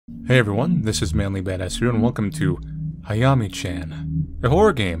Hey everyone, this is Manly Badass here, and welcome to Hayami-Chan, a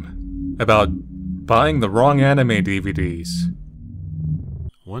horror game about buying the wrong anime DVDs.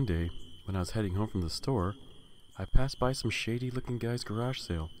 One day, when I was heading home from the store, I passed by some shady-looking guy's garage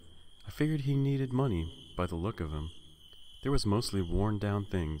sale. I figured he needed money by the look of him. There was mostly worn-down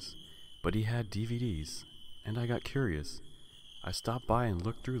things, but he had DVDs, and I got curious. I stopped by and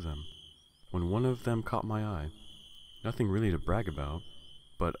looked through them, when one of them caught my eye. Nothing really to brag about,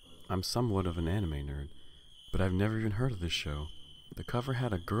 but I'm somewhat of an anime nerd, but I've never even heard of this show. The cover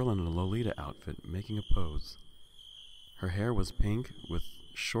had a girl in a Lolita outfit making a pose. Her hair was pink with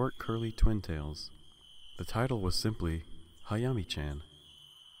short curly twin tails. The title was simply Hayami-Chan.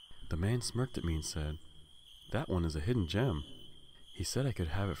 The man smirked at me and said, "That one is a hidden gem." He said I could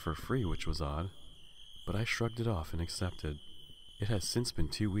have it for free, which was odd, but I shrugged it off and accepted. It has since been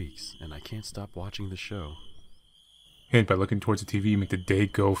 2 weeks, and I can't stop watching the show. Hint, by looking towards the TV you make the day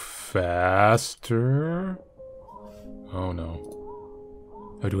go faster? Oh no.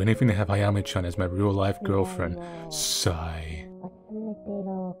 I'll do anything to have Hayami-Chan as my real-life girlfriend. Sigh.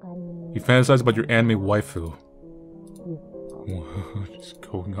 You fantasize about your anime waifu. What is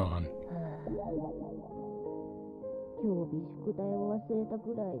going on?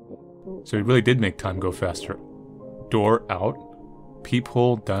 So he really did make time go faster. Door out.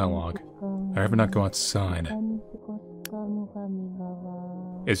 Peephole dialogue. I ever not go outside.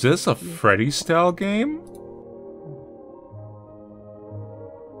 Is this a Freddy-style game?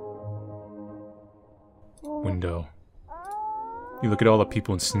 Window. You look at all the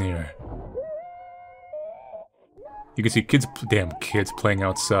people and sneer. You can see kids, damn kids, playing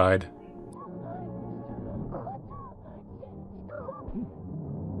outside.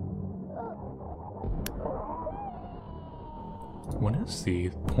 What is the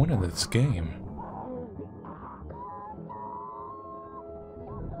point of this game?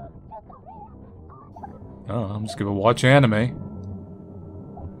 Oh, I'm just gonna watch anime.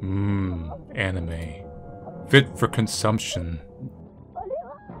 Anime. Fit for consumption.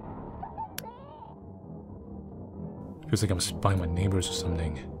 Feels like I'm spying my neighbors or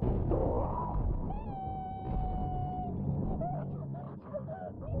something.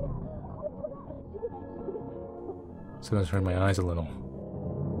 Sometimes hurt my eyes a little.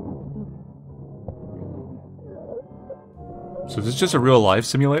 So is this just a real life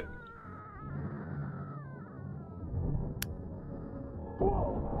simulator?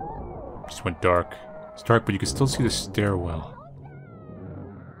 Just went dark. It's dark, but you can still see the stairwell.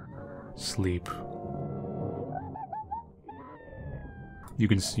 Sleep. You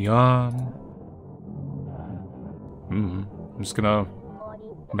can see on. I'm just gonna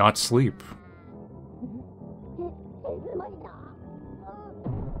not sleep.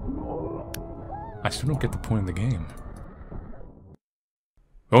 I still don't get the point of the game.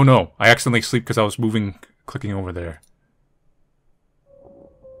 Oh no! I accidentally sleep because I was moving, clicking over there.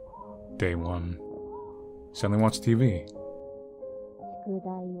 Day 1. Suddenly watch TV.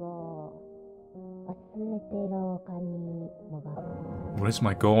 What is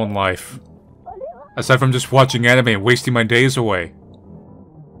my goal in life? Aside from just watching anime and wasting my days away.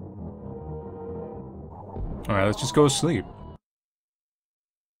 Alright, let's just go to sleep.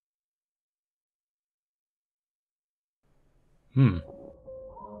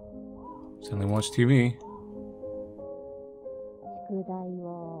 Suddenly watch TV.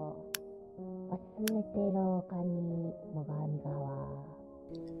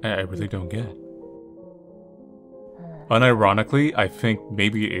 I really don't get it. Unironically, I think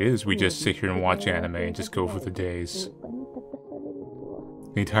maybe it is we just sit here and watch anime and just go for the days.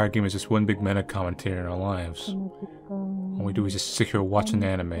 The entire game is just one big meta commentary in our lives. All we do is just sit here watching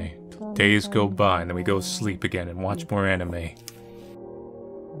anime. Days go by and then we go sleep again and watch more anime.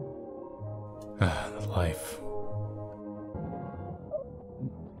 Life.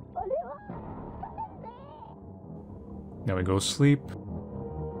 Now we go sleep.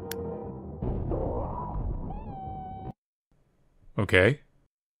 Okay.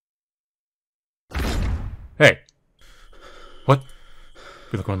 Hey! What?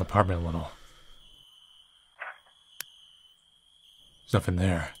 We look around the apartment a little. There's nothing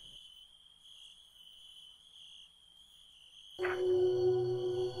there.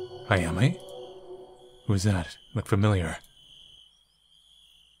 Hayami? Who is that? Look familiar.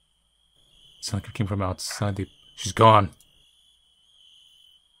 It sounds like it came from outside the... She's gone.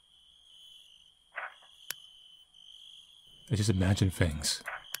 I just imagine things.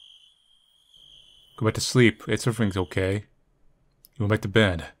 Go back to sleep. Everything's okay. You went back to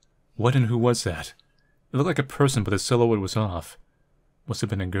bed. What and who was that? It looked like a person, but the silhouette was off. Must have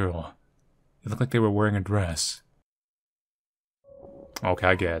been a girl. It looked like they were wearing a dress. Okay,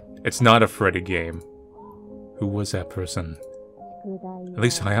 I get it. It's not a Freddy game. Who was that person? At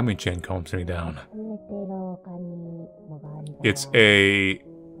least Hayami-Chan calms me down. It's a...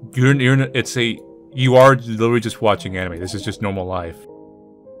 You are literally just watching anime. This is just normal life.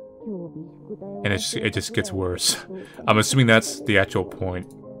 And it just gets worse. I'm assuming that's the actual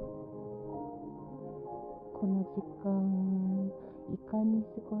point.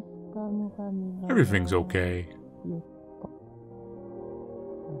 Everything's okay.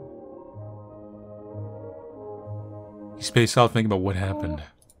 He spaced out thinking about what happened.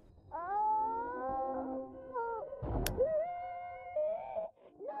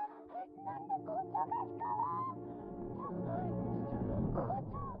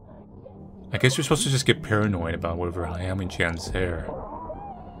 I guess you're supposed to just get paranoid about whatever Hayami-Chan's there.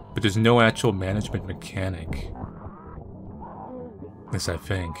 But there's no actual management mechanic. At least I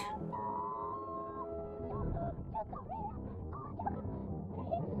think.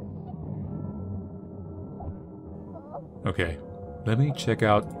 Okay, let me check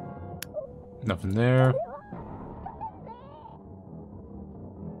out. Nothing there.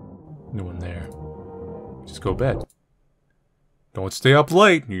 No one there. Just go to bed. Don't stay up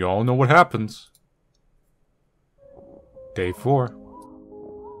late. You all know what happens. Day 4.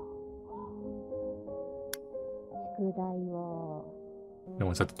 No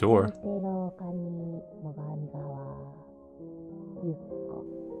one's at the door.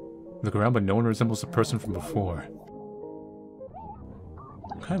 Look around, but no one resembles the person from before.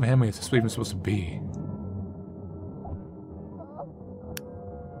 What kind of anime is this even supposed to be?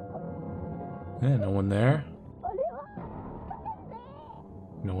 Yeah, no one there.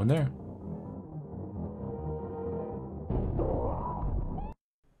 No one there.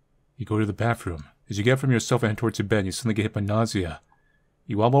 You go to the bathroom. As you get from yourself and head towards your bed, you suddenly get hit by nausea.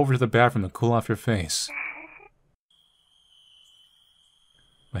 You wobble over to the bathroom to cool off your face.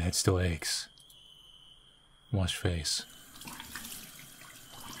 My head still aches. Wash face.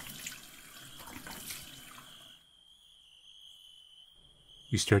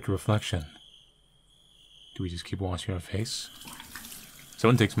 You stare at your reflection. Do we just keep washing our face?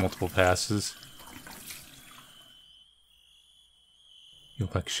 Someone takes multiple passes. You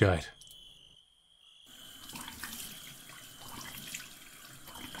look like shite.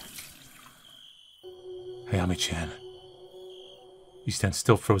 Hayami-Chan. You stand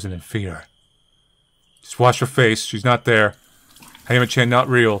still, frozen in fear. Just wash your face. She's not there. Hayami-Chan, not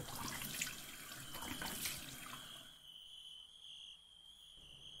real.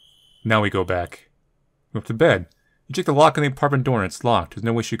 Now we go back. We're up to bed. You check the lock on the apartment door and it's locked. There's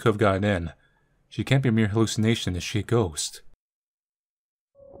no way she could have gotten in. She can't be a mere hallucination. Is she a ghost?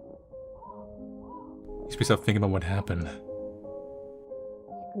 You space out thinking about what happened. I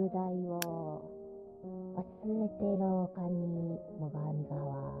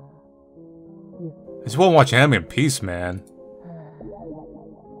just want to watch anime in peace, man.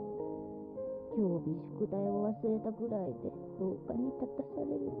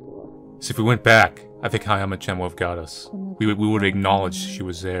 So if we went back, I think Hayami-Chan would have got us. We would have acknowledged she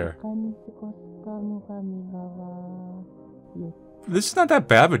was there. This is not that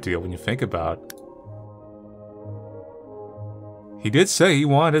bad of a deal when you think about it. He did say he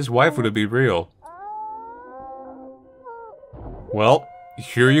wanted his waifu to be real. Well,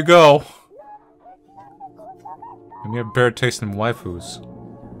 here you go. And we have better taste in waifus.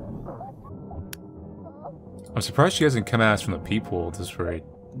 I'm surprised she hasn't come at us from the peephole at this rate.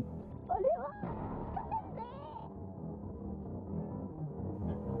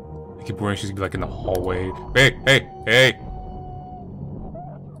 I keep worrying she's gonna be like in the hallway. Hey, hey, hey!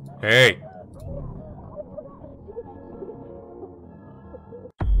 Hey!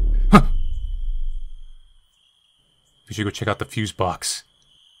 Huh. We should go check out the fuse box.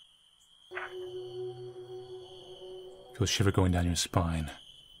 Feel a shiver going down your spine.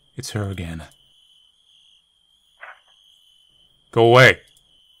 It's her again. Go away!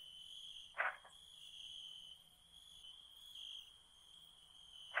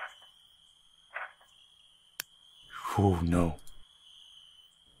 Oh no.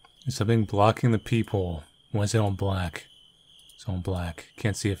 There's something blocking the peephole. Why is it all black? It's all black.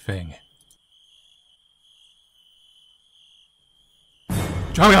 Can't see a thing.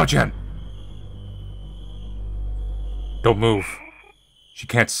 Hayami-Chan! Don't move. She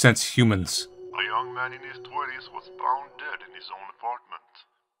can't sense humans. A young man in his 20s was found dead in his own apartment.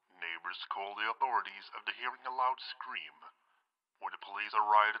 Neighbors called the authorities after hearing a loud scream. When the police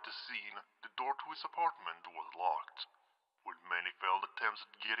arrived at the scene, the door to his apartment was locked. With many failed attempts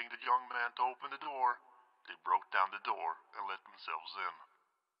at getting the young man to open the door, they broke down the door and let themselves in.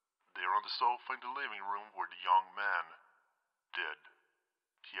 There on the sofa in the living room were the young man, dead.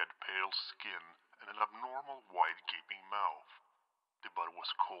 pale skin and an abnormal wide gaping mouth. The body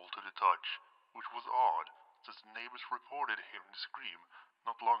was cold to the touch, which was odd since neighbors reported hearing the scream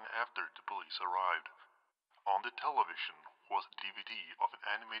not long after the police arrived. On the television was a DVD of an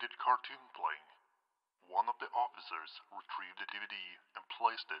animated cartoon playing. One of the officers retrieved the DVD and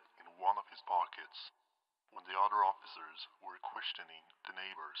placed it in one of his pockets, when the other officers were questioning the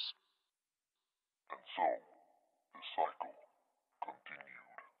neighbors. And so, the cycle continued.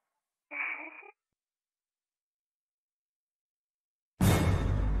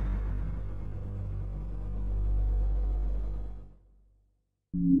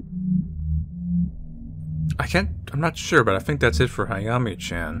 I'm not sure, but I think that's it for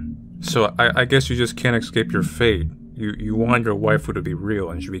Hayami-Chan. So I guess you just can't escape your fate. You wanted your waifu to be real,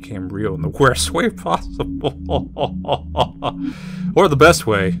 and she became real in the worst way possible. Or the best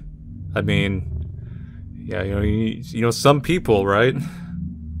way. I mean, yeah, you know some people, right?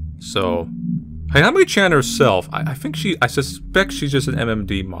 So, Hayami-Chan herself, I suspect she's just an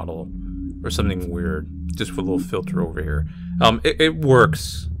MMD model, or something weird, just with a little filter over here. It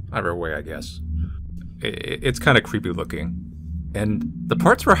works either way, I guess. It's kind of creepy looking. And the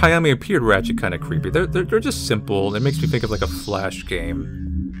parts where Hayami appeared were actually kind of creepy. They're just simple. It makes me think of like a Flash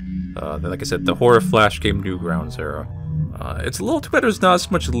game. Like I said, the horror Flash game Newgrounds era. It's a little too bad there's not as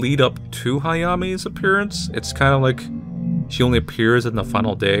much lead up to Hayami's appearance. It's kind of like she only appears in the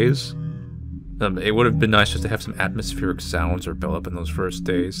final days. It would have been nice just to have some atmospheric sounds or build up in those first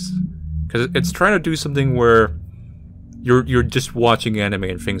days. Because it's trying to do something where you're just watching anime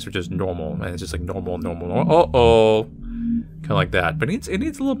and things are just normal, and it's just like normal. Uh-oh. Kind of like that. But it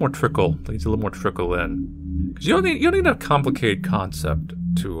needs a little more trickle. It needs a little more trickle in. Because you don't need a complicated concept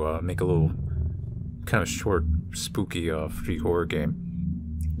to make a little kind of short, spooky, free horror game.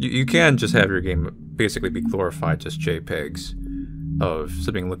 You can just have your game basically be glorified just JPEGs of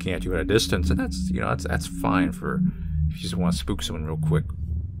something looking at you at a distance, and that's fine for if you just want to spook someone real quick.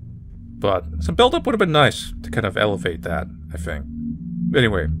 But some build-up would have been nice to kind of elevate that, I think.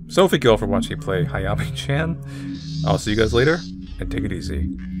 Anyway, so thank you all for watching me play Hayami-Chan. I'll see you guys later, and take it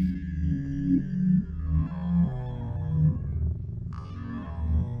easy.